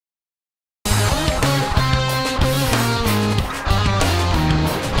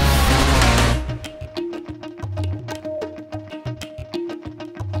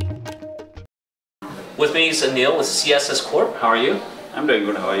With me is Anil with CSS Corp. How are you? I'm doing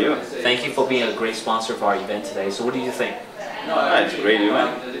good. How are you? Thank you for being a great sponsor of our event today. So what do you think? It's a great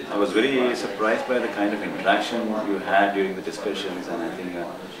event. I was very surprised by the kind of interaction you had during the discussions, and I think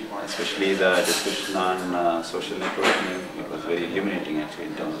especially the discussion on social networking, it was very illuminating actually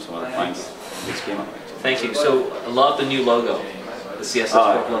in terms of some of the points which came up. Actually. Thank you. So I love the new logo, the CSS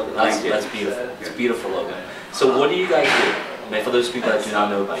Corp logo. That's beautiful. It's a beautiful logo. So what do you guys do? I mean, for those people that do not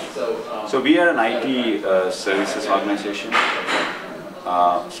know about you. So we are an IT services organization.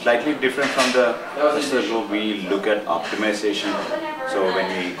 Slightly different from the rest of the group. We look at optimization. So when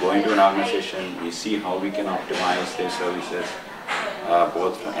we go into an organization, we see how we can optimize their services,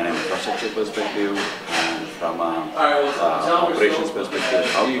 both from an infrastructure perspective and from an operations perspective,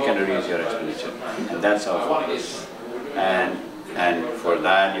 how you can reduce your expenditure. And that's our focus. And for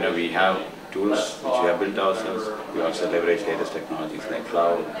that, we have tools which we have built ourselves. We also leverage latest technologies like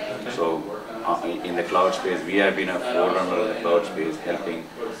cloud. So in the cloud space, we have been a forerunner of the cloud space, helping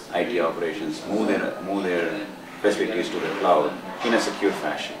IT operations move their facilities to the cloud in a secure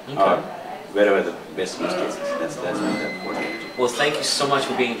fashion, or wherever the best use cases. That's what we do. Well, thank you so much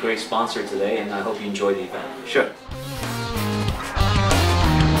for being a great sponsor today, and I hope you enjoy the event. Sure.